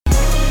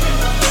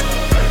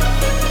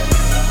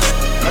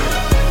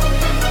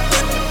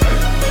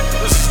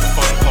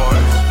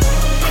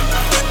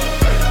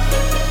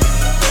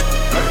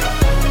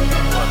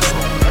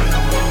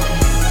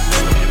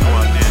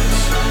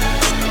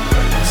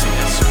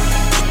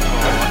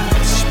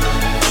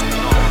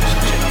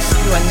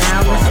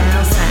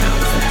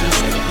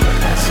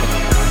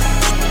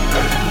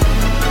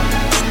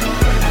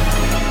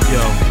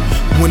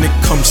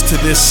to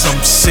this, I'm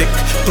sick,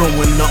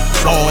 throwing up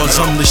bars.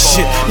 I'm the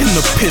shit in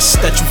the piss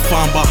that you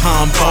find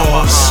behind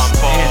bars.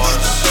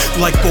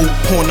 Like old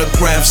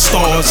pornograph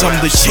stars, I'm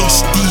the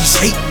chase these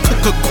hate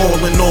cooker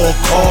calling all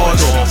cars.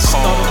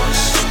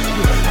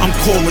 I'm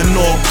calling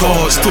all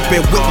guards to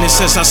bear witness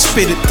as I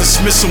spit it,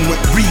 dismiss them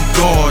with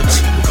regards.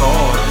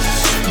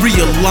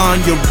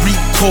 Realign your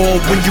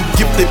recall when you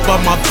gifted by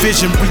my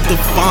vision,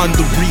 redefine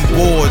the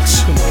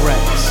rewards.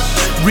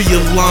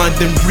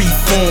 Realigned and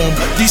reformed,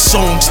 these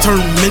songs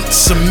turn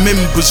mints and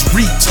members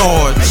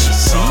retards.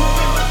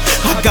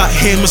 I got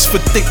hammers for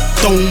thick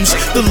domes,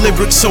 the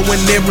lyrics so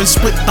inerrant,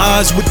 split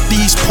thighs with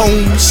these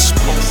poems.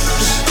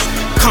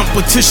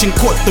 Competition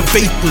caught the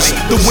vapors,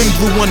 the wind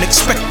blew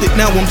unexpected,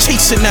 now I'm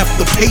chasing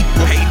after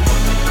paper.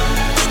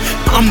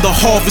 I'm the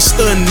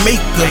harvester and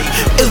maker,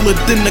 iller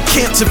than a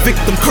cancer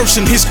victim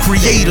cursing his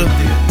creator.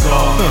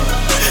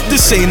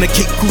 This ain't a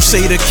cake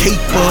crusader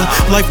caper.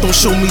 Life don't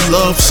show me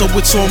love, so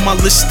it's on my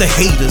list of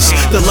haters.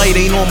 The light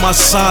ain't on my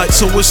side,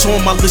 so it's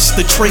on my list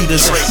of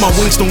traitors. My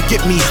wings don't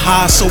get me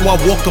high, so I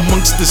walk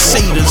amongst the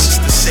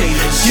satyrs.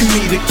 Give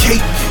me the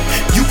cake,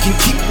 you can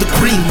keep the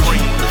cream.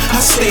 I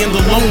stand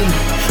alone,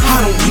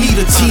 I don't need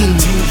a team.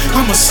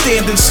 I'm a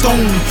standing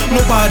stone,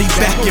 nobody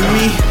backing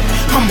me.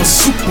 I'm a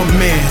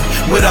Superman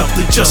without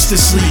the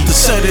Justice League. To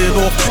set it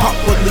off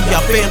properly,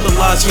 I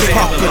vandalize your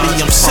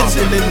property. I'm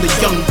sending in the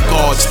young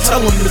guards,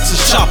 tell them it's a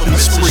shopping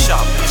spree.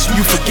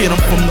 You forget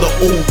I'm from the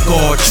old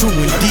guard, true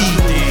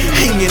indeed.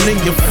 Hanging in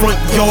your front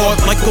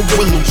yard like a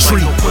willow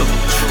tree.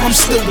 I'm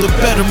still the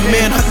better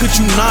man, how could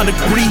you not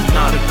agree?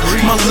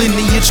 My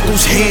lineage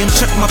goes ham,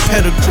 check my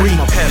pedigree.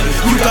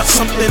 You got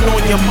something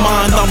on your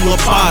mind, I'm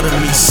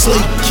lobotomy.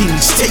 Slave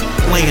kings take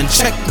land,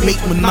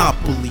 checkmate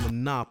monopoly.